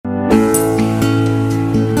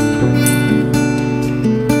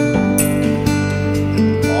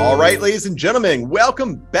right, ladies and gentlemen,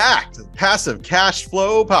 welcome back to the Passive Cash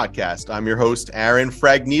Flow Podcast. I'm your host, Aaron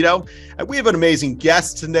Fragnito, and we have an amazing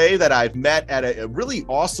guest today that I've met at a really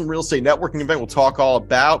awesome real estate networking event we'll talk all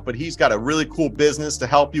about, but he's got a really cool business to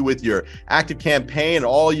help you with your active campaign and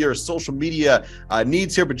all your social media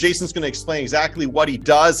needs here. But Jason's going to explain exactly what he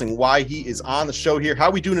does and why he is on the show here. How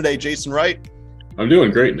are we doing today, Jason Wright? I'm doing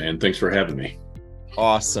great, man. Thanks for having me.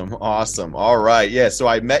 Awesome. All right. Yeah. So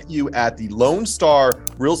I met you at the Lone Star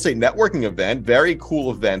Real Estate Networking event. Very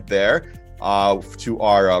cool event there. To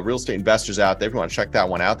our real estate investors out there, if you want to check that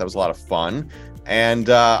one out, that was a lot of fun. And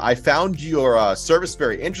I found your service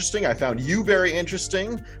very interesting. I found you very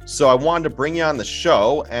interesting. So I wanted to bring you on the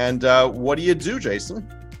show. And what do you do, Jason?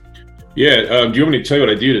 Yeah. Do you want me to tell you what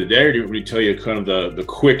I do today, or do you want me to tell you kind of the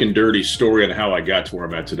quick and dirty story on how I got to where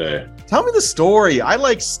I'm at today? Tell me the story. I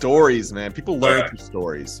like stories, man. People learn through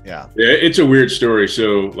stories. Yeah, it's a weird story.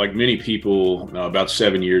 So like many people, about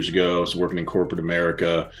 7 years ago, I was working in corporate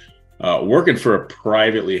America, working for a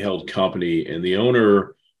privately held company, and the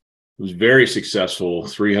owner was very successful,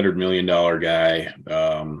 $300 million guy.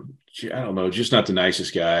 I don't know, just not the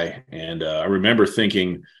nicest guy. And I remember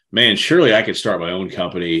thinking, man, surely I could start my own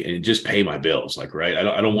company and just pay my bills. Like, right.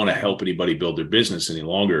 I don't want to help anybody build their business any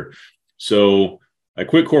longer. So I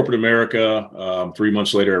quit corporate America. 3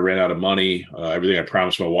 months later, I ran out of money. Everything I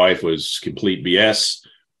promised my wife was complete BS.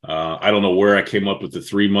 I don't know where I came up with the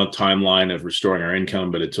 3-month timeline of restoring our income,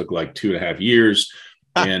 but it took like 2.5 years.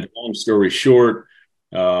 And long story short,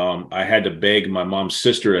 I had to beg my mom's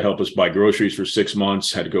sister to help us buy groceries for 6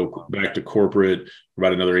 months, had to go back to corporate for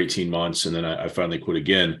about another 18 months. And then I finally quit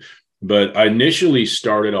again. But I initially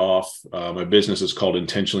started off, my business is called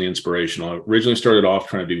Intentionally Inspirational. I originally started off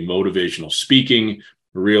trying to do motivational speaking.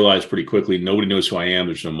 I realized pretty quickly, nobody knows who I am.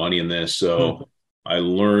 There's no money in this. So I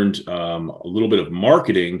learned a little bit of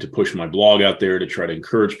marketing to push my blog out there to try to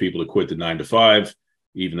encourage people to quit the 9-to-5,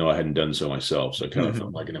 even though I hadn't done so myself. So I kind of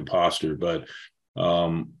felt like an imposter. But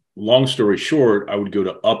long story short, I would go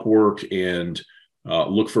to Upwork and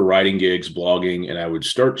look for writing gigs, blogging, and I would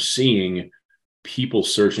start seeing people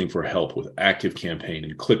searching for help with Active Campaign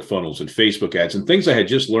and ClickFunnels and Facebook ads and things I had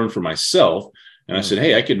just learned for myself. And I said,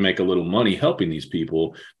 hey, I could make a little money helping these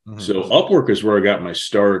people. So Upwork is where I got my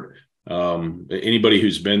start. Anybody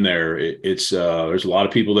who's been there, it's there's a lot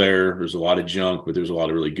of people there. There's a lot of junk, but there's a lot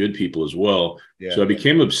of really good people as well. So I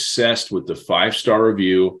became obsessed with the 5-star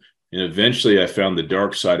review. And eventually I found the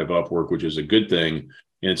dark side of Upwork, which is a good thing.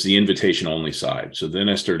 And it's the invitation only side. So then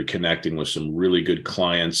I started connecting with some really good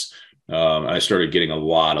clients. I started getting a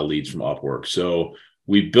lot of leads from Upwork. So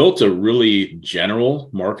we built a really general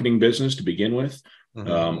marketing business to begin with.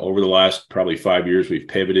 Over the last probably 5 years, we've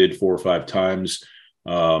pivoted 4 or 5 times,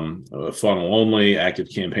 funnel only, active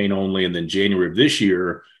campaign only. And then January of this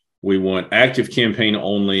year, we went active campaign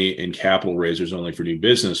only and capital raisers only for new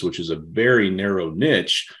business, which is a very narrow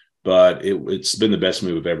niche, but it's been the best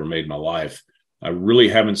move I've ever made in my life. I really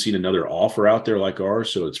haven't seen another offer out there like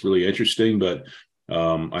ours. So it's really interesting, but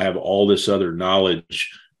I have all this other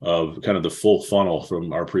knowledge of kind of the full funnel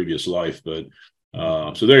from our previous life. But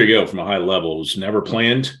so there you go. From a high level, it was never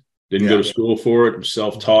planned. Didn't go to school for it. I'm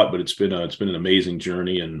self-taught, but it's been an amazing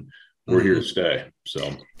journey, and we're here to stay. So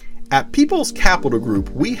at People's Capital Group,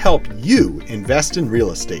 we help you invest in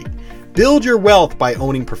real estate. Build your wealth by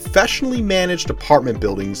owning professionally managed apartment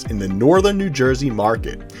buildings in the northern New Jersey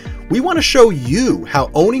market. We want to show you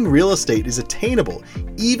how owning real estate is attainable,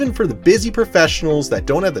 even for the busy professionals that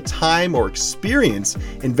don't have the time or experience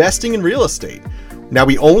investing in real estate. Now,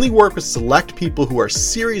 we only work with select people who are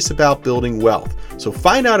serious about building wealth. So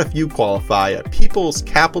find out if you qualify at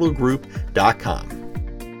peoplescapitalgroup.com.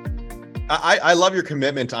 I love your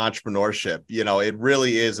commitment to entrepreneurship. You know, it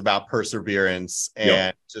really is about perseverance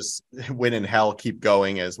and just win in hell, keep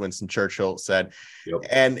going, as Winston Churchill said.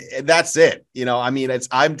 And that's it. You know, I mean,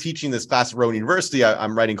 I'm teaching this class at Rowan University.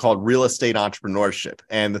 I'm writing called Real Estate Entrepreneurship.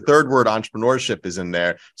 And the third word entrepreneurship is in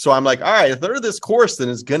there. So I'm like, all right, a third of this course then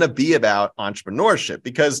is going to be about entrepreneurship,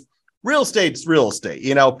 because real estate's real estate.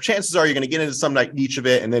 You know, chances are you're going to get into some niche of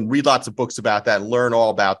it and then read lots of books about that and learn all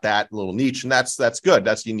about that little niche. And that's good.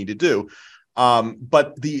 That's what you need to do.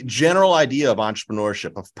 But the general idea of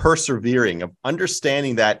entrepreneurship, of persevering, of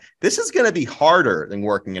understanding that this is going to be harder than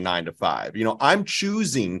working a 9-to-5. You know, I'm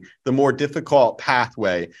choosing the more difficult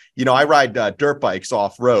pathway. You know, I ride dirt bikes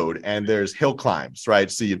off road, and there's hill climbs, right?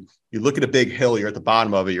 So you look at a big hill, you're at the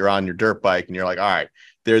bottom of it, you're on your dirt bike, and you're like, all right,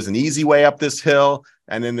 there's an easy way up this hill,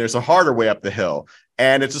 and then there's a harder way up the hill.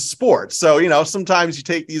 And it's a sport. So, you know, sometimes you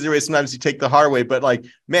take the easy way, sometimes you take the hard way. But like,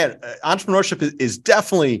 man, entrepreneurship is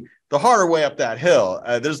definitely the harder way up that hill.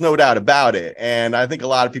 There's no doubt about it. And I think a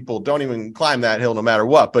lot of people don't even climb that hill no matter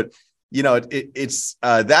what. But, you know, it's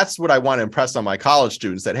that's what I want to impress on my college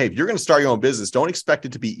students, that, hey, if you're going to start your own business, don't expect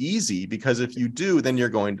it to be easy, because if you do, then you're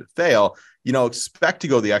going to fail. You know, expect to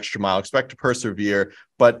go the extra mile, expect to persevere.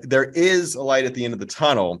 But there is a light at the end of the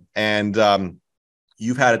tunnel. And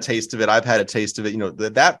you've had a taste of it. I've had a taste of it. You know,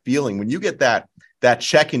 that feeling when you get that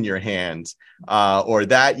check in your hand, or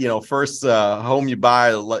that, you know, first home you buy,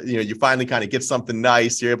 you know, you finally kind of get something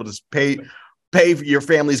nice. You're able to pay for your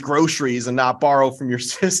family's groceries and not borrow from your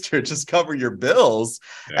sister, just cover your bills,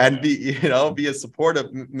 and be a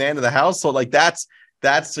supportive man of the household. Like that's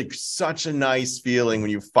like such a nice feeling when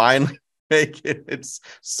you finally make it. It's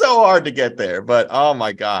so hard to get there, but oh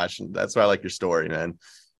my gosh, that's why I like your story, man.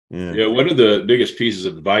 Yeah, one of the biggest pieces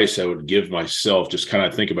of advice I would give myself, just kind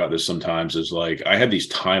of think about this sometimes, is like I had these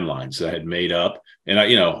timelines that I had made up, and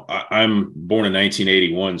I'm born in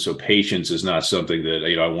 1981, so patience is not something that,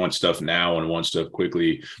 you know, I want stuff now and want stuff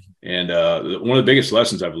quickly. And one of the biggest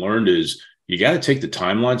lessons I've learned is you got to take the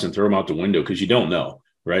timelines and throw them out the window, because you don't know,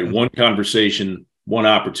 right? Mm-hmm. One conversation, one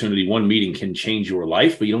opportunity, one meeting can change your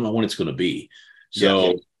life, but you don't know when it's going to be. So.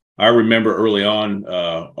 Yeah. I remember early on,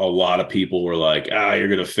 a lot of people were like, you're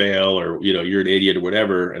going to fail, or, you know, you're an idiot or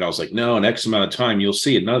whatever. And I was like, no, in X amount of time, you'll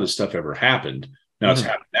see it. None of this stuff ever happened. Now it's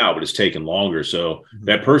happened now, but it's taken longer. So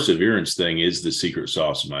that perseverance thing is the secret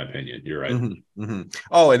sauce, in my opinion. You're right.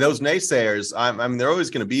 Oh, and those naysayers, I mean, they're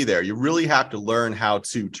always going to be there. You really have to learn how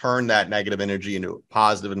to turn that negative energy into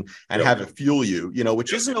positive and have it fuel you, you know,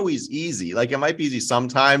 which isn't always easy. Like, it might be easy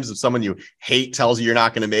sometimes if someone you hate tells you you're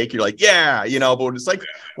not going to make, you're like, yeah, you know, but it's like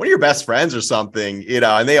one of your best friends or something, you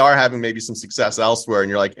know, and they are having maybe some success elsewhere. And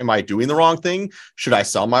you're like, am I doing the wrong thing? Should I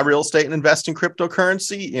sell my real estate and invest in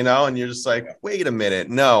cryptocurrency? You know, and you're just like, wait a minute.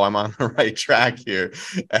 No, I'm on the right track here.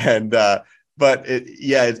 And, but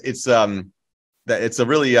it's a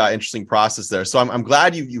really interesting process there. So I'm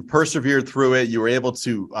glad you persevered through it. You were able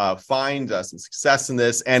to find some success in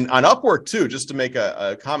this. And on Upwork too, just to make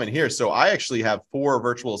a comment here. So I actually have 4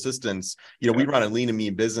 virtual assistants. You know, we run a lean and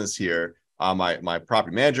mean business here. My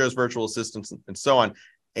property manager is virtual assistants and so on.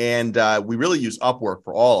 And we really use Upwork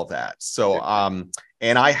for all of that. So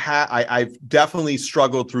and I've definitely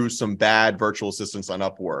struggled through some bad virtual assistants on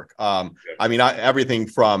Upwork. I mean, everything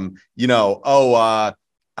from, you know,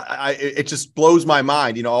 it just blows my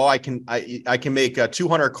mind. You know, I can make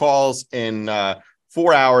 200 calls in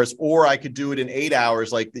 4 hours, or I could do it in 8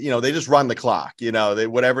 hours. Like, you know, they just run the clock, you know,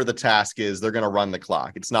 whatever the task is, they're going to run the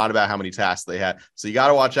clock. It's not about how many tasks they have. So you got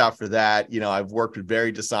to watch out for that. You know, I've worked with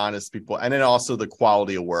very dishonest people, and then also the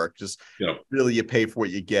quality of work, just really you pay for what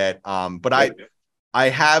you get. But I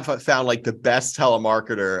have found like the best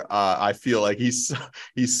telemarketer. I feel like he's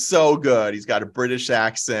so good. He's got a British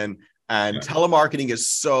accent. And telemarketing is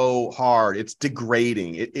so hard. It's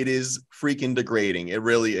degrading. It is freaking degrading. It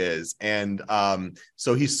really is. And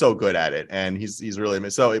so he's so good at it. And he's really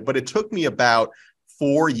so. But it took me about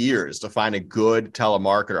 4 years to find a good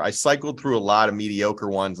telemarketer. I cycled through a lot of mediocre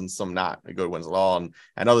ones and some not good ones at all, and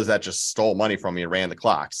others that just stole money from me and ran the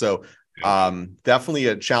clock. So definitely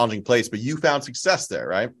a challenging place. But you found success there,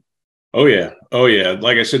 right? Oh yeah.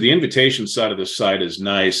 Like I said, the invitation side of the site is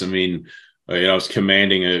nice. I mean, I was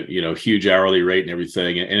commanding a huge hourly rate and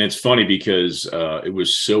everything, and it's funny because it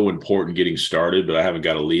was so important getting started, but I haven't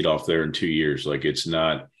got a lead off there in 2 years. Like it's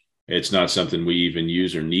not something we even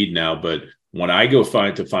use or need now. But when I go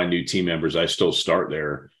find new team members, I still start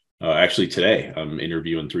there. Actually, today I'm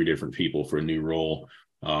interviewing 3 different people for a new role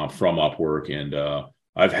from Upwork, and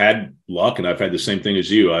I've had luck, and I've had the same thing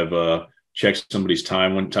as you. I've checked somebody's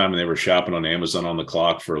time one time, and they were shopping on Amazon on the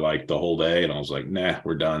clock for like the whole day. And I was like, nah,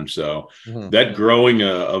 we're done. So that growing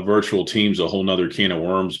a virtual team's a whole nother can of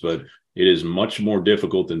worms, but it is much more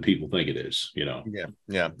difficult than people think it is, you know?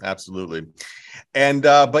 Yeah, absolutely. And,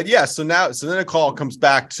 but yeah, so then a call comes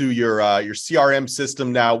back to your CRM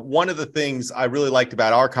system. Now, one of the things I really liked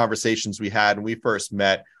about our conversations we had when we first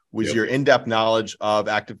met was your in-depth knowledge of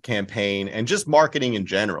ActiveCampaign and just marketing in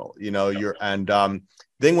general, you know,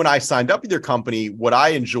 then when I signed up with your company, what I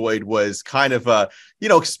enjoyed was kind of,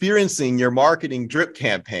 experiencing your marketing drip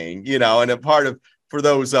campaign, you know, and a part of, for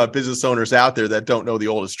those business owners out there that don't know the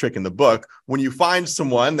oldest trick in the book, when you find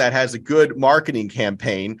someone that has a good marketing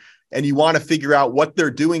campaign and you want to figure out what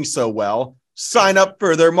they're doing so well, sign up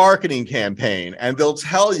for their marketing campaign and they'll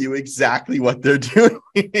tell you exactly what they're doing.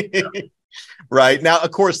 Right now,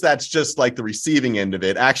 of course, that's just like the receiving end of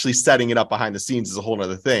it. Actually setting it up behind the scenes is a whole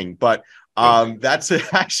other thing. But That's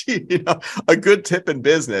actually, a good tip in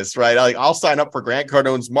business, right? Like, I'll sign up for Grant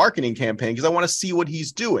Cardone's marketing campaign because I want to see what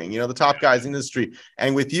he's doing, the top guys in the industry.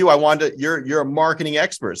 And with you, you're a marketing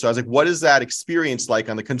expert. So I was like, what is that experience like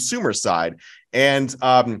on the consumer side? And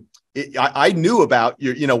I knew about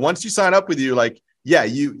your, once you sign up with you, like, yeah,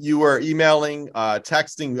 you were emailing,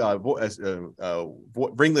 texting,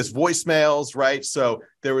 ringless voicemails, right? So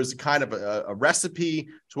there was kind of a recipe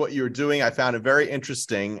to what you were doing. I found it very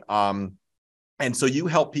interesting. And so you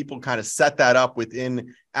help people kind of set that up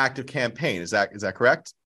within Active Campaign. Is that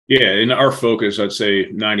correct? Yeah, and our focus, I'd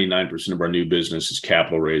say 99% of our new business is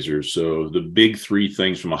capital raisers. So the big three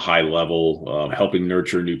things from a high level, helping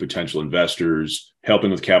nurture new potential investors,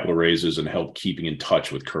 helping with capital raises, and help keeping in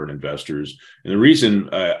touch with current investors. And the reason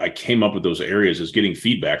I came up with those areas is getting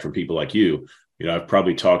feedback from people like you. I've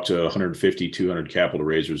probably talked to 150, 200 capital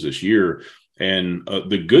raisers this year. And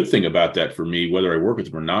the good thing about that for me, whether I work with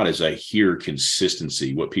them or not, is I hear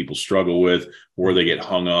consistency, what people struggle with, where they get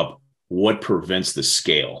hung up, what prevents the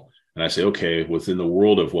scale. And I say, okay, within the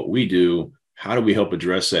world of what we do, how do we help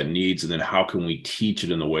address that needs? And then how can we teach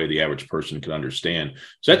it in the way the average person can understand?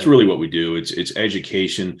 So that's really what we do. It's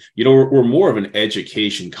education. We're more of an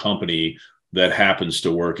education company that happens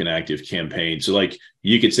to work in Active Campaign. So like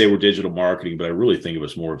you could say we're digital marketing, but I really think of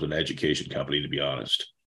us more as an education company, to be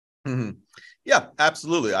honest. Mm-hmm. Yeah,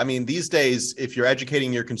 absolutely. I mean, these days, if you're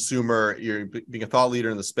educating your consumer, you're being a thought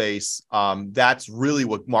leader in the space, that's really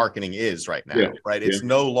what marketing is right now, right? It's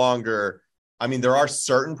no longer, I mean, there are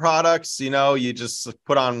certain products, you just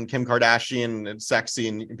put on Kim Kardashian and it's sexy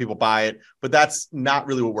and people buy it, but that's not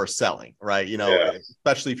really what we're selling, right?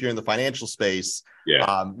 Especially if you're in the financial space.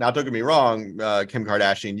 Now, don't get me wrong, Kim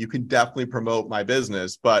Kardashian, you can definitely promote my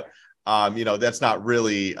business, but, that's not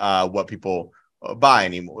really what people buy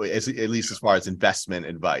anymore, at least as far as investment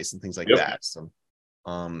advice and things like that. So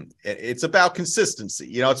it's about consistency.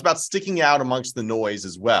 It's about sticking out amongst the noise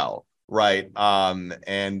as well, right?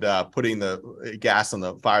 And putting the gas on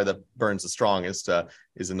the fire that burns the strongest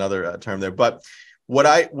is another term there. But what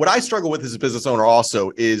I struggle with as a business owner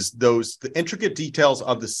also is the intricate details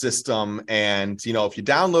of the system. And if you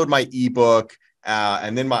download my ebook,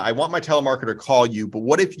 and then I want my telemarketer to call you, but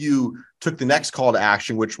what if you took the next call to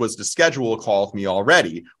action, which was to schedule a call with me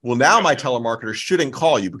already? Well, now my telemarketer shouldn't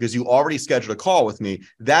call you because you already scheduled a call with me.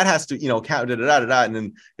 That has to, count, and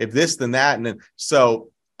then if this, then that. And then, so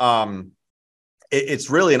it's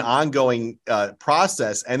really an ongoing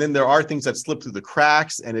process. And then there are things that slip through the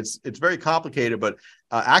cracks, and it's very complicated, but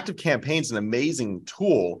Active Campaign is an amazing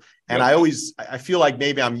tool. And I feel like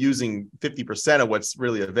maybe I'm using 50% of what's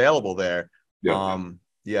really available there. But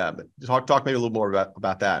talk maybe a little more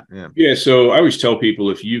about that. So I always tell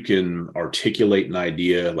people, if you can articulate an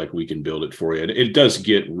idea, like, we can build it for you. And it does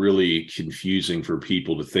get really confusing for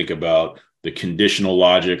people to think about the conditional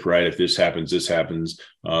logic, right? If this happens,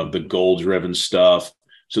 the goal-driven stuff.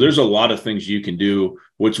 So there's a lot of things you can do.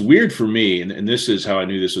 What's weird for me, and this is how I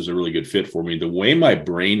knew this was a really good fit for me, the way my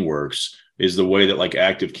brain works is the way that like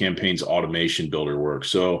Active Campaign's automation builder works.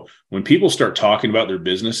 So when people start talking about their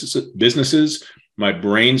businesses, my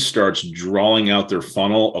brain starts drawing out their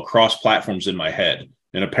funnel across platforms in my head.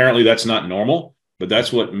 And apparently that's not normal, but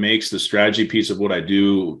that's what makes the strategy piece of what I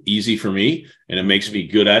do easy for me. And it makes me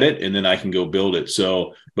good at it. And then I can go build it.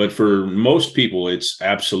 So, but for most people, it's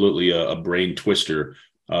absolutely a brain twister.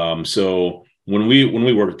 So when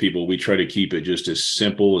we work with people, we try to keep it just as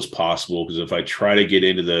simple as possible. Because if I try to get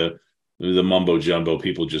into the mumbo jumbo,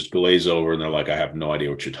 people just glaze over and they're like, I have no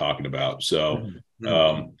idea what you're talking about. So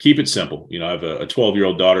keep it simple. I have a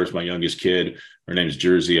 12-year-old daughter, is my youngest kid. Her name is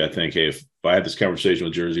Jersey. I think, hey, if I had this conversation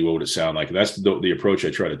with Jersey, what would it sound like? And that's the approach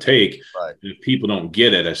I try to take. Right. If people don't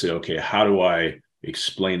get it, I say, okay, how do I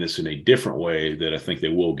explain this in a different way that I think they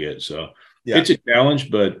will get? So it's a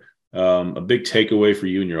challenge, but a big takeaway for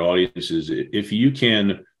you and your audience is if you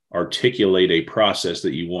can articulate a process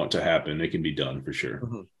that you want to happen, it can be done for sure.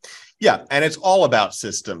 Mm-hmm. Yeah. And it's all about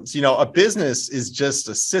systems. A business is just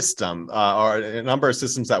a system or a number of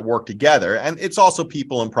systems that work together. And it's also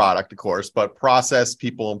people and product, of course, but process,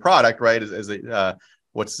 people, and product, right?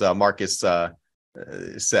 What's Marcus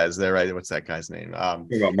says there, right? What's that guy's name?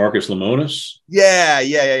 About Marcus Lemonis?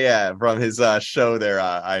 Yeah. From his show there.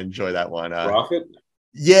 I enjoy that one. Profit?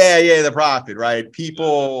 Yeah, the profit, right?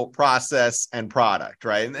 People, process, and product,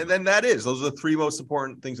 right? And then those are the three most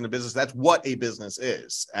important things in a business. That's what a business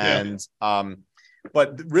is. And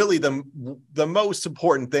but really the most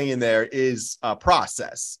important thing in there is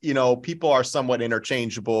process. People are somewhat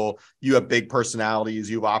interchangeable. You have big personalities,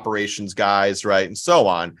 you have operations guys, right? And so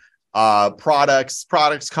on. Products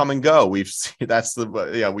come and go. We've seen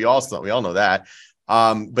we all know that.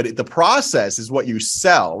 But the process is what you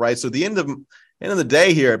sell, right? So the end of the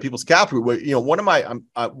day here at People's Capital, one of my,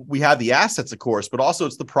 we have the assets, of course, but also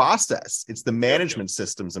it's the process. It's the management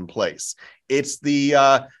systems in place. It's the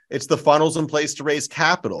funnels in place to raise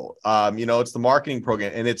capital. It's the marketing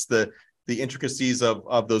program, and it's the intricacies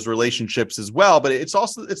of those relationships as well. But it's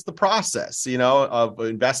the process, of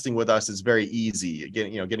investing with us is very easy.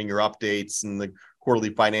 Getting your updates and the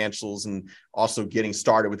quarterly financials, and also getting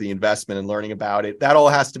started with the investment and learning about it. That all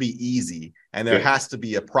has to be easy, and there has to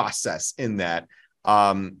be a process in that.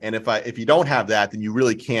 And if you don't have that, then you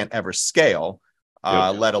really can't ever scale,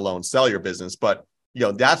 let alone sell your business. But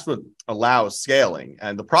that's what allows scaling.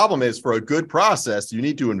 And the problem is, for a good process, you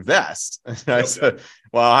need to invest. So,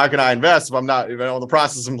 well, how can I invest if I don't have the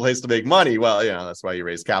process in place to make money? Well, that's why you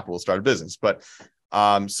raise capital to start a business. But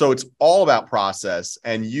so it's all about process,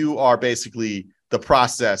 and you are basically the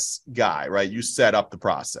process guy, right? You set up the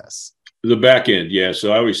process. The back end, yeah.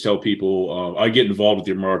 So I always tell people, I get involved with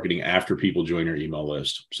your marketing after people join your email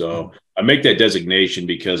list. So I make that designation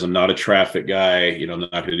because I'm not a traffic guy. I'm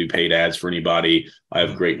not going to do paid ads for anybody. I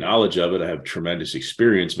have great knowledge of it. I have tremendous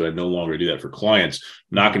experience, but I no longer do that for clients.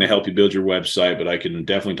 I'm not going to help you build your website, but I can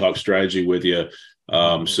definitely talk strategy with you.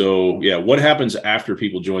 What happens after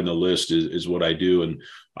people join the list is what I do. And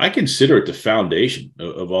I consider it the foundation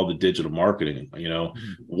of all the digital marketing.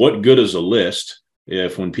 What good is a list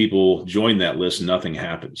if when people join that list, nothing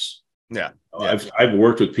happens? I've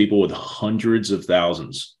worked with people with hundreds of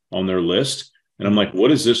thousands on their list, and I'm like, what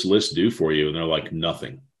does this list do for you? And they're like,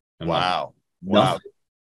 nothing. Wow.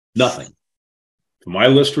 Nothing. If my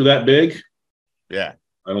list were that big,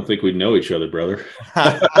 I don't think we'd know each other, brother.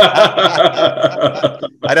 I'd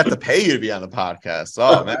have to pay you to be on the podcast.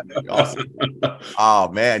 Oh, man, that'd be awesome. Oh,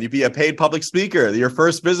 man, you'd be a paid public speaker. Your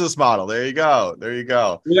first business model. There you go.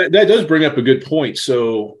 That does bring up a good point.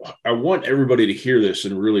 So I want everybody to hear this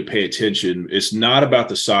and really pay attention. It's not about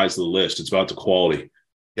the size of the list. It's about the quality.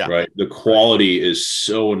 Right. The quality is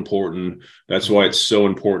so important. That's why it's so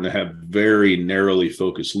important to have very narrowly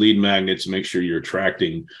focused lead magnets. Make sure you're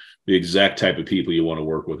attracting the exact type of people you want to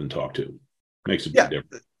work with and talk to. Makes a big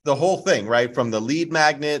difference. The whole thing, right? From the lead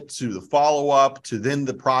magnet to the follow-up to then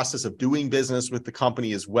the process of doing business with the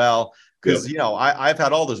company as well. Because, I've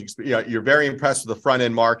had all those experiences. You're very impressed with the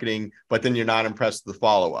front-end marketing, but then you're not impressed with the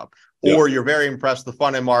follow-up. Or you're very impressed with the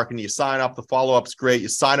front-end marketing. You sign up, the follow-up's great. You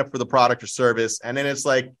sign up for the product or service, and then it's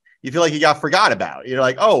like, you feel like you got forgot about. You're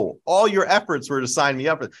like, oh, all your efforts were to sign me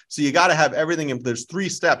up. So you got to have everything. There's 3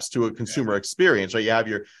 steps to a consumer experience, right? You have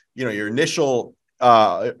your initial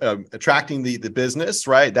attracting the business,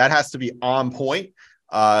 right? That has to be on point.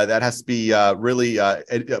 That has to be really a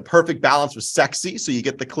perfect balance with sexy, so you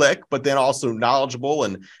get the click, but then also knowledgeable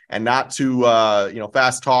and not too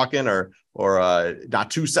fast talking or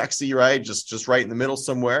not too sexy, right? Just right in the middle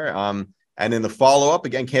somewhere. And then the follow-up,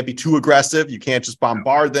 again, can't be too aggressive. You can't just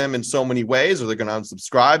bombard them in so many ways, or they're going to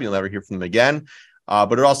unsubscribe. You'll never hear from them again.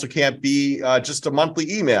 But it also can't be just a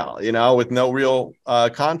monthly email, with no real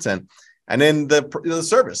content. And then the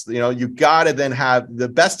service, you got to then have the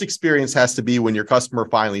best experience has to be when your customer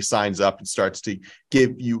finally signs up and starts to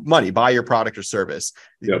give you money, buy your product or service.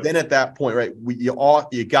 Then at that point, right,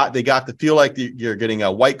 they got to feel like you're getting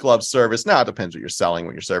a white glove service. Now it depends what you're selling,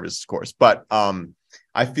 what your service, of course, but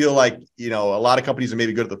I feel like, a lot of companies are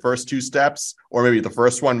maybe good at the first 2 steps, or maybe the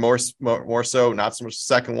first one more so, not so much the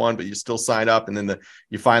second one, but you still sign up, and then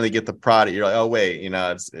you finally get the product. You're like, oh wait,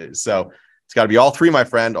 so it's got to be all 3, my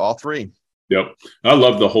friend, all 3. Yep. I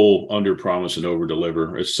love the whole under promise and over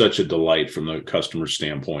deliver. It's such a delight from the customer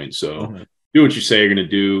standpoint. So do what you say you're going to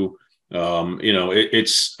do.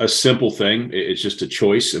 It's a simple thing. It's just a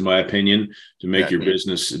choice, in my opinion, to make your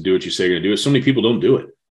business do what you say you're going to do. So many people don't do it.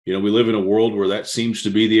 We live in a world where that seems to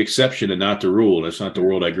be the exception and not the rule. That's not the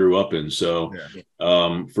world I grew up in. So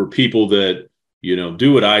for people that,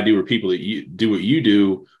 do what I do, or people that do what you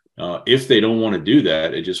do, if they don't want to do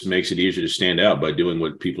that, it just makes it easier to stand out by doing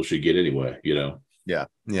what people should get anyway, Yeah,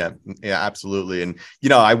 absolutely. And,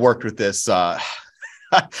 I worked with this,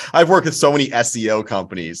 I've worked with so many SEO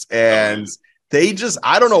companies, and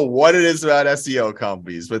I don't know what it is about SEO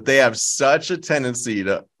companies, but they have such a tendency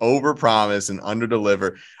to overpromise and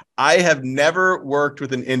underdeliver. I have never worked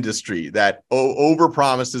with an industry that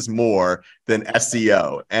overpromises more than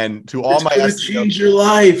SEO. And to all my SEO, change your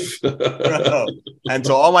life. And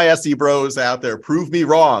to all my SEO bros out there, prove me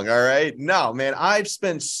wrong. All right. No, man, I've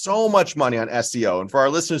spent so much money on SEO. And for our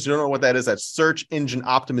listeners who don't know what that is, that's search engine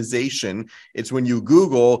optimization. It's when you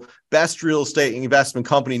Google best real estate investment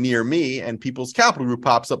company near me, and People's Capital Group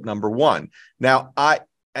pops up number 1. Now,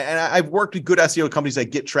 and I've worked with good SEO companies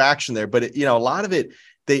that get traction there, but a lot of it,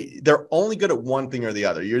 they're only good at one thing or the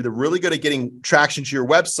other. You're either really good at getting traction to your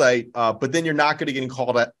website, but then you're not good at getting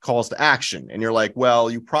calls to action. And you're like, well,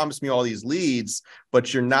 you promised me all these leads, but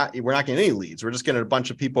we're not getting any leads. We're just getting a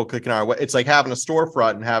bunch of people clicking our way. It's like having a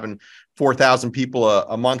storefront and having 4,000 people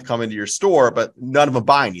a month come into your store, but none of them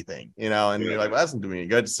buy anything, and you're like, well, that's not doing any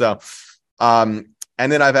good. So, and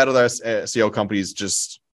then I've had other SEO companies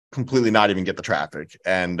just completely not even get the traffic.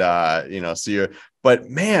 And, but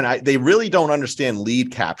man, they really don't understand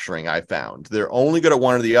lead capturing. I found they're only good at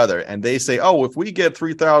one or the other. And they say, oh, if we get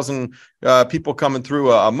 3,000 people coming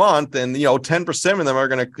through a month, and 10% of them are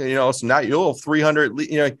going to, so now you'll have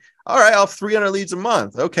 300. All right, I'll have 300 leads a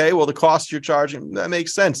month. Okay, well, the cost you're charging, that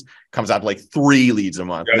makes sense. Comes out to like 3 leads a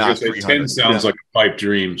month, not 300. 10 sounds like a pipe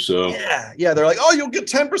dream. So yeah, they're like, oh, you'll get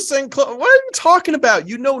 10%. What are you talking about?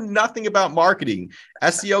 You know nothing about marketing.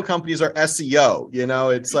 SEO companies are SEO.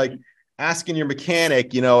 It's like asking your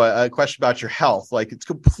mechanic, a question about your health. Like, it's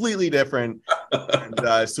completely different.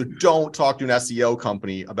 And, so don't talk to an SEO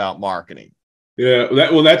company about marketing. Yeah,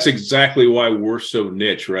 that's exactly why we're so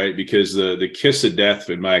niche, right? Because the kiss of death,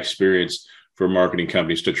 in my experience, for marketing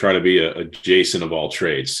companies to try to be a Jason of all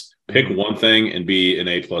trades. Pick one thing and be an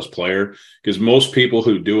A+ player. Because most people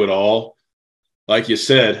who do it all, like you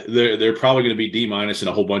said, they're probably going to be D- in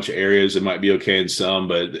a whole bunch of areas. It might be okay in some,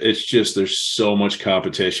 but it's just there's so much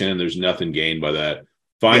competition and there's nothing gained by that.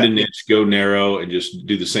 Find a niche, go narrow, and just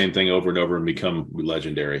do the same thing over and over and become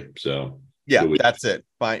legendary. So. Yeah, that's it.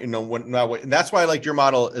 Fine. And that's why I liked your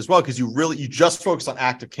model as well, because you just focus on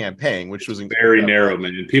active campaign, which was very narrow,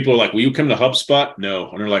 man. And people are like, will you come to HubSpot? No.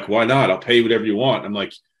 And they're like, why not? I'll pay you whatever you want. I'm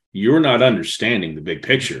like, you're not understanding the big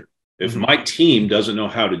picture. If my team doesn't know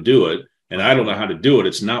how to do it and I don't know how to do it,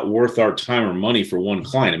 it's not worth our time or money for one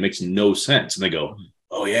client. It makes no sense. And they go,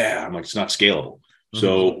 oh yeah. I'm like, it's not scalable.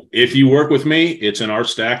 So if you work with me, it's in our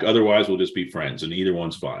stack. Otherwise, we'll just be friends, and either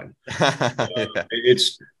one's fine.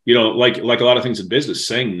 It's like a lot of things in business,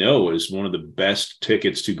 saying no is one of the best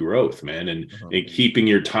tickets to growth, man. And keeping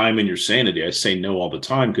your time and your sanity. I say no all the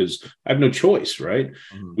time because I have no choice, right?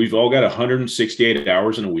 We've all got 168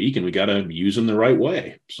 hours in a week, and we got to use them the right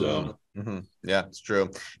way. So. Yeah, it's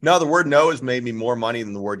true. No, the word no has made me more money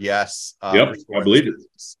than the word yes. Yep, I believe it.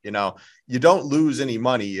 You don't lose any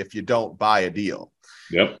money if you don't buy a deal.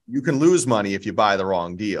 Yep. You can lose money if you buy the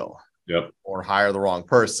wrong deal. Yep. Or hire the wrong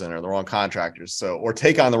person or the wrong contractors. So, or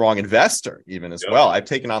take on the wrong investor even as well. I've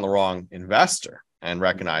taken on the wrong investor and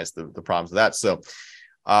recognized the problems of that. So,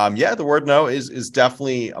 the word no is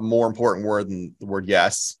definitely a more important word than the word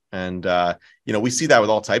yes. And, we see that with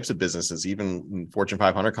all types of businesses, even in Fortune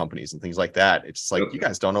 500 companies and things like that. It's just like, you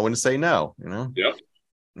guys don't know when to say no, Yep.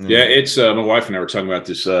 Yeah. It's my wife and I were talking about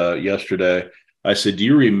this yesterday. I said, do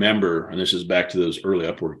you remember, and this is back to those early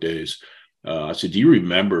Upwork days. I said, do you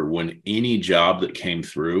remember when any job that came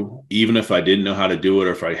through, even if I didn't know how to do it,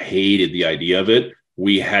 or if I hated the idea of it,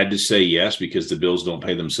 we had to say yes because the bills don't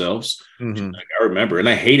pay themselves. Like, I remember, and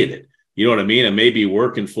I hated it. You know what I mean? I may be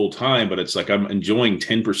working full time, but it's like I'm enjoying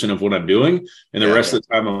 10% of what I'm doing. And the rest of the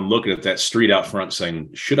time I'm looking at that street out front saying,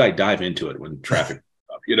 should I dive into it when traffic,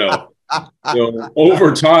 So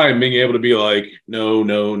over time, being able to be like, no,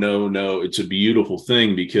 it's a beautiful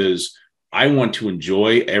thing because I want to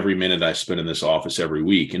enjoy every minute I spend in this office every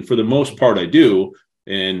week. And for the most part, I do.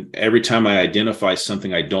 And every time I identify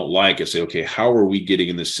something I don't like, I say, okay, how are we getting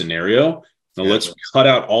in this scenario? Now let's cut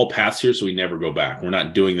out all paths here so we never go back. We're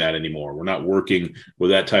not doing that anymore. We're not working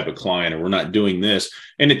with that type of client, or we're not doing this.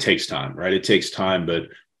 And it takes time, right? It takes time, but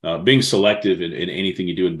being selective in anything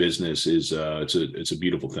you do in business is it's a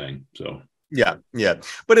beautiful thing. So yeah.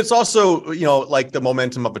 But it's also, like the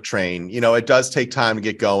momentum of a train. It does take time to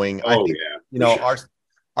get going. I think,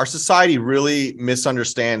 our society really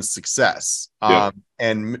misunderstands success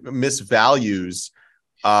and misvalues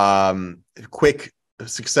quick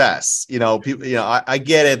success. People, I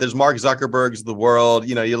get it. There's Mark Zuckerberg's of the world.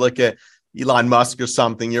 You look at Elon Musk or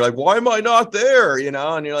something, you're like, why am I not there?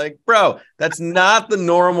 And you're like, bro, that's not the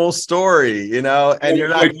normal story, and you're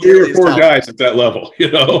not like 3 or 4 guys at that level,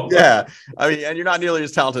 Yeah. I mean, and you're not nearly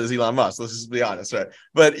as talented as Elon Musk. Let's just be honest, right?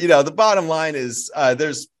 But, the bottom line is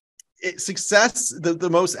success. The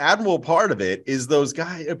most admirable part of it is those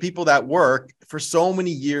people that work for so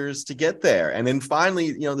many years to get there. And then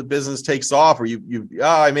finally, the business takes off, or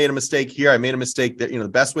I made a mistake here. I made a mistake there. The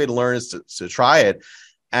best way to learn is to try it.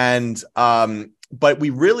 And, but we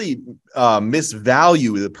really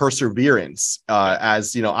misvalue the perseverance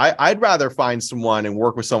as, I'd rather find someone and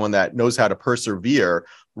work with someone that knows how to persevere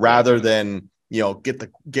rather than,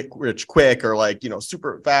 get rich quick or like,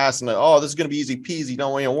 super fast and like, oh, this is going to be easy peasy.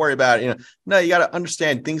 Don't worry about it. No, you got to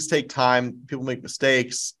understand things take time. People make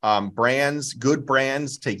mistakes. Good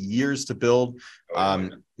brands take years to build.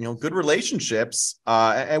 Good relationships.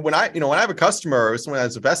 And when I have a customer or someone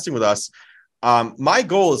that's investing with us, my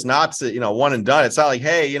goal is not to, one and done. It's not like,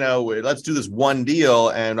 hey, let's do this one deal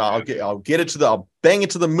and I'll bang it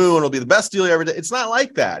to the moon. It'll be the best deal you ever did. It's not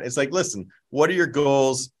like that. It's like, listen, what are your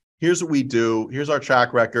goals? Here's what we do. Here's our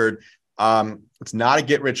track record. It's not a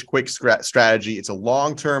get rich quick strategy. It's a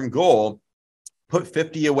long-term goal. Put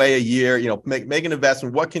 50 away a year, make an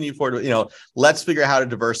investment. What can you afford to, let's figure out how to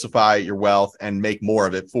diversify your wealth and make more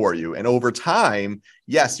of it for you. And over time,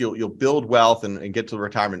 yes, you'll build wealth and get to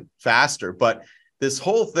retirement faster. But this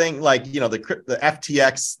whole thing, like, the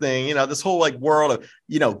FTX thing, this whole like world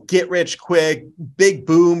of, get rich quick, big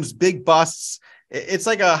booms, big busts. It's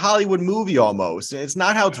like a Hollywood movie almost. It's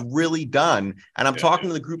not how it's really done. And I'm talking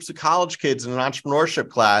to the groups of college kids in an entrepreneurship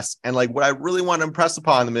class. And like, what I really want to impress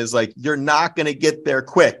upon them is like, you're not going to get there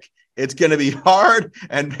quick. It's going to be hard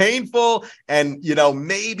and painful. And,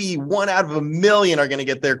 maybe 1 out of a million are going to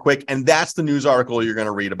get there quick. And that's the news article you're going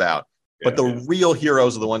to read about. But the real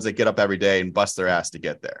heroes are the ones that get up every day and bust their ass to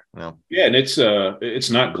get there. Yeah, and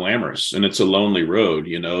it's not glamorous and it's a lonely road.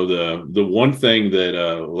 The one thing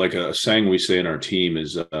that like a saying we say in our team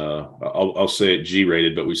is I'll say it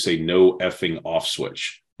G-rated, but we say no effing off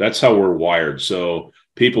switch. That's how we're wired. So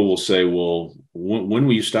people will say, well, when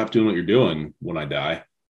will you stop doing what you're doing? When I die.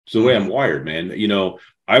 It's the way I'm wired, man.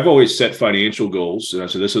 I've always set financial goals, and I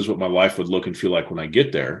said this is what my life would look and feel like when I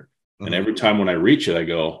get there. And every time when I reach it, I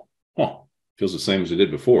go, feels the same as it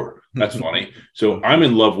did before. That's funny. So I'm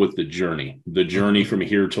in love with the journey from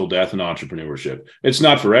here till death in entrepreneurship. It's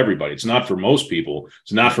not for everybody. It's not for most people.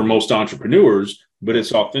 It's not for most entrepreneurs, but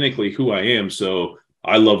it's authentically who I am. So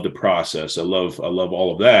I love the process. I love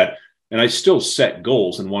all of that. And I still set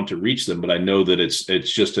goals and want to reach them, but I know that it's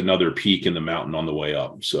just another peak in the mountain on the way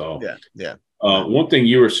up. So one thing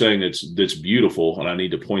you were saying that's beautiful, and I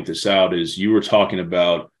need to point this out, is you were talking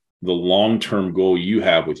about the long-term goal you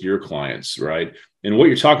have with your clients, right? And what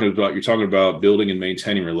you're talking about building and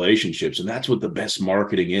maintaining relationships. And that's what the best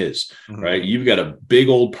marketing is, right? You've got a big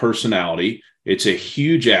old personality. It's a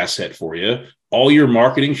huge asset for you. All your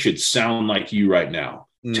marketing should sound like you right now.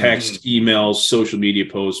 Text, emails, social media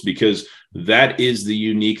posts, because that is the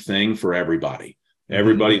unique thing for everybody.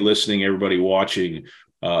 Everybody listening, everybody watching.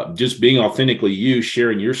 Just being authentically you,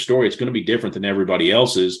 sharing your story, it's going to be different than everybody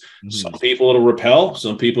else's. Some people it'll repel,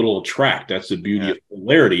 some people it'll attract. That's the beauty of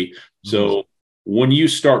polarity. So when you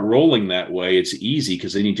start rolling that way, it's easy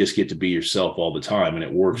because then you just get to be yourself all the time, and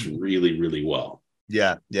it works really, really well.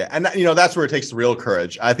 Yeah. And that's where it takes the real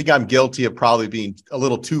courage. I think I'm guilty of probably being a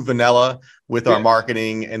little too vanilla with our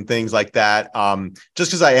marketing and things like that.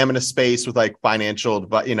 Just because I am in a space with like financial,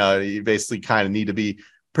 but you basically kind of need to be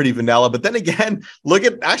pretty vanilla. But then again, look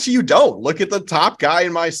at the top guy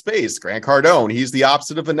in my space, Grant Cardone. He's the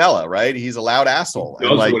opposite of vanilla, right? He's a loud asshole. He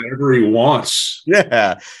does whatever he wants.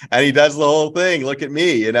 Yeah. And he does the whole thing. Look at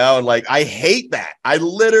me, and like, I hate that. I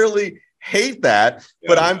literally hate that,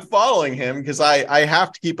 but I'm following him because I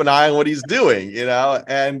have to keep an eye on what he's doing,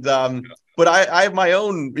 and, but I have my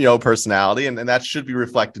own, personality, and that should be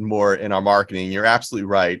reflected more in our marketing. You're absolutely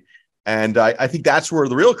right. And I think that's where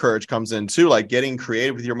the real courage comes in too, like getting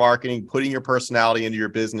creative with your marketing, putting your personality into your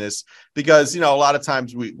business, because, a lot of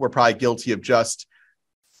times we're probably guilty of just,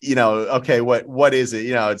 okay, what is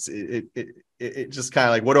it? It just kind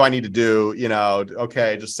of like, what do I need to do?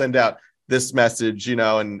 Okay, just send out this message,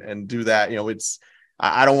 and do that.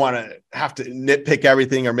 I don't want to have to nitpick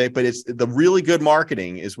everything but it's the really good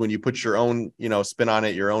marketing is when you put your own, spin on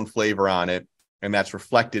it, your own flavor on it. And that's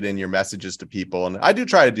reflected in your messages to people. And I do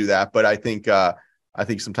try to do that, but I think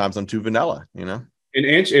sometimes I'm too vanilla, And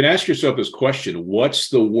ask yourself this question: what's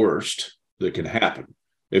the worst that can happen?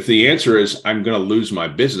 If the answer is I'm going to lose my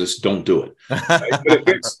business, don't do it. Right? But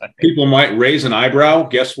if people might raise an eyebrow,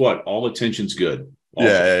 guess what? All attention's good.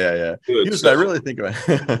 Yeah. Good. I really think about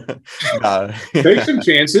it. Take some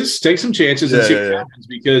chances and see what happens,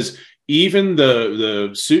 because even the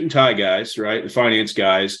suit and tie guys, right? The finance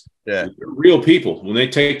guys, they're real people. When they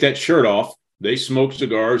take that shirt off, they smoke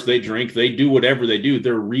cigars, they drink, they do whatever they do.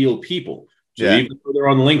 They're real people. So even though they're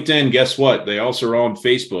on LinkedIn, guess what? They also are on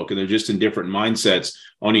Facebook, and they're just in different mindsets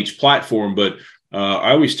on each platform. But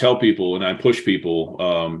I always tell people, and I push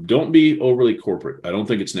people, don't be overly corporate. I don't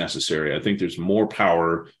think it's necessary. I think there's more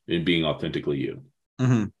power in being authentically you.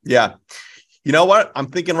 Yeah. You know what? I'm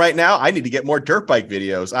thinking right now, I need to get more dirt bike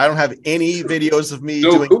videos. I don't have any videos of me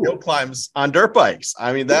doing hill climbs on dirt bikes.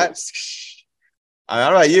 I mean, I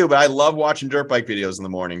don't know about you, but I love watching dirt bike videos in the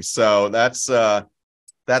morning. So that's my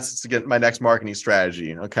next marketing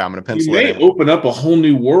strategy. Okay, I'm going to pencil it in. You may open up a whole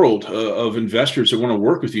new world of investors that want to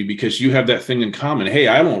work with you because you have that thing in common. Hey,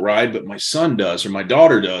 I don't ride, but my son does, or my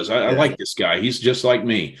daughter does. I like this guy. He's just like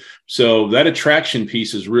me. So that attraction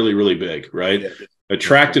piece is really, really big, right? Yeah.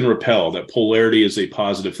 Attract and repel. That polarity is a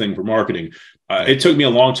positive thing for marketing. It took me a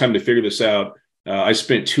long time to figure this out. I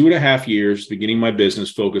spent 2.5 years beginning my business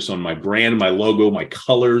focused on my brand, my logo, my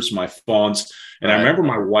colors, my fonts. And I remember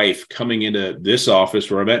my wife coming into this office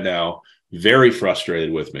where I'm at now, very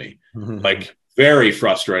frustrated with me, like very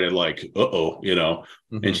frustrated, like,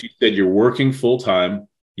 and she said, you're working full time.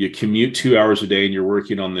 You commute 2 hours a day and you're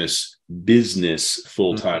working on this business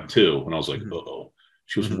full time too. And I was like,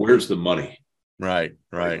 She goes, where's the money? Right.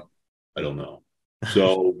 I don't know.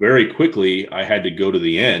 So very quickly, I had to go to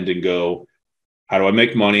the end and go, how do I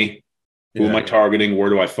make money? Who am I targeting? Where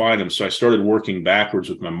do I find them? So I started working backwards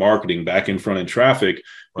with my marketing back in front in traffic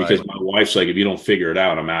because my wife's like, if you don't figure it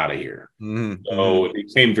out, I'm out of here. So it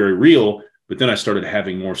became very real. But then I started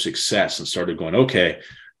having more success and started going, okay,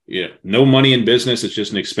 no money in business. It's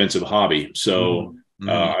just an expensive hobby. So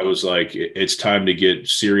I was like, it's time to get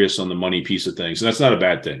serious on the money piece of things. And that's not a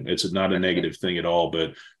bad thing. It's not a negative thing at all,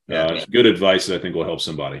 but it's good advice that I think will help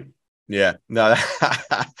somebody. Yeah, no,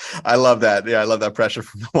 I love that. Yeah, I love that pressure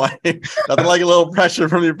from the wife. Nothing like a little pressure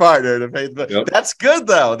from your partner to pay. That's good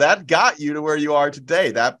though. That got you to where you are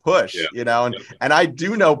today. That push, and I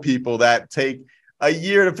do know people that take a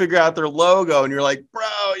year to figure out their logo, and you're like, bro,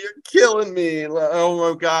 you're killing me.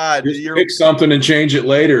 Oh my God, you pick something and change it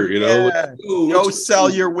later. Go sell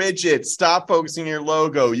your widget. Stop focusing on your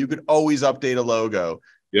logo. You could always update a logo.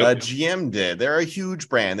 GM did. They're a huge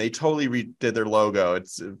brand. They totally redid their logo.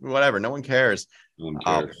 It's whatever. No one cares. No one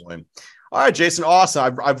cares. All right, Jason.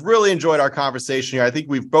 Awesome. I've really enjoyed our conversation here. I think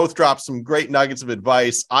we've both dropped some great nuggets of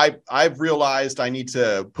advice. I've realized I need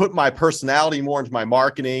to put my personality more into my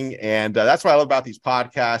marketing, and that's what I love about these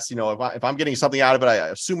podcasts. If I'm getting something out of it,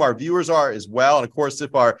 I assume our viewers are as well. And of course,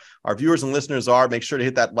 if our viewers and listeners are, make sure to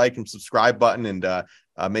hit that like and subscribe button, and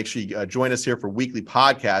make sure you join us here for weekly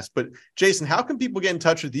podcasts. But Jason, how can people get in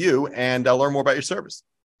touch with you and learn more about your service?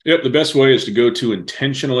 Yep. The best way is to go to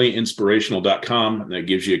intentionallyinspirational.com. That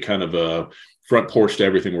gives you kind of a front porch to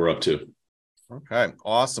everything we're up to. Okay.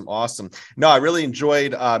 Awesome. No, I really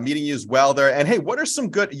enjoyed meeting you as well there. And hey, what are some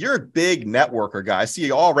you're a big networker guy. I see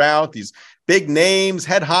you all around, these big names,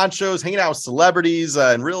 head honchos, hanging out with celebrities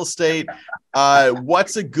in real estate.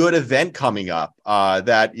 What's a good event coming up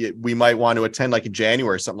that we might want to attend, like in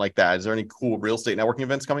January or something like that? Is there any cool real estate networking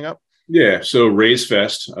events coming up? Yeah. So Raise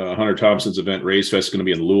Fest, Hunter Thompson's event, Raise Fest, is going to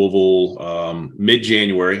be in Louisville,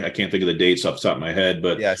 mid-January. I can't think of the dates off the top of my head,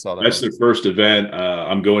 but I saw that's their first event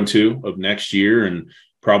I'm going to of next year, and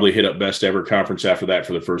probably hit up Best Ever Conference after that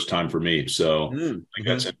for the first time for me. So I think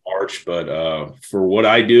that's in March. But for what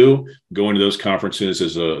I do, going to those conferences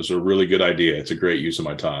is a really good idea. It's a great use of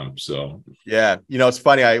my time. So yeah, it's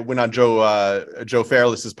funny. I went on Joe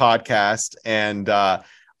Fairless's podcast, and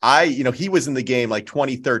he was in the game like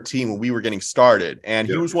 2013 when we were getting started, and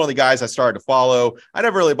he was one of the guys I started to follow. I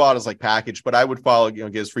never really bought his package, but I would follow,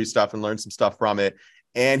 get his free stuff and learn some stuff from it.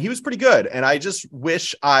 And he was pretty good. And I just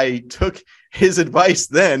wish I took his advice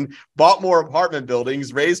then, bought more apartment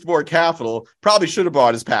buildings, raised more capital. Probably should have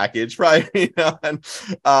bought his package, right?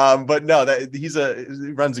 But no, he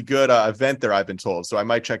runs a good event there, I've been told. So I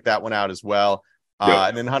might check that one out as well.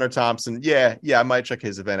 And then Hunter Thompson, I might check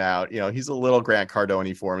his event out. He's a little Grant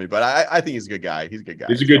Cardone for me, but I think he's a good guy. He's a good guy.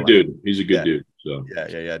 He's a good dude. He's a good dude. So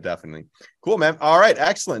yeah, definitely. Cool, man. All right,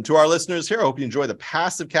 excellent. To our listeners here, I hope you enjoy the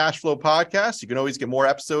Passive Cash Flow podcast. You can always get more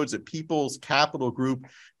episodes at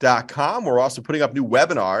peoplescapitalgroup.com. We're also putting up new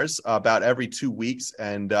webinars about every 2 weeks,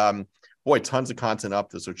 and tons of content up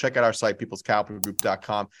there. So check out our site,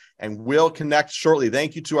 peoplescapitalgroup.com, and we'll connect shortly.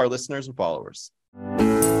 Thank you to our listeners and followers.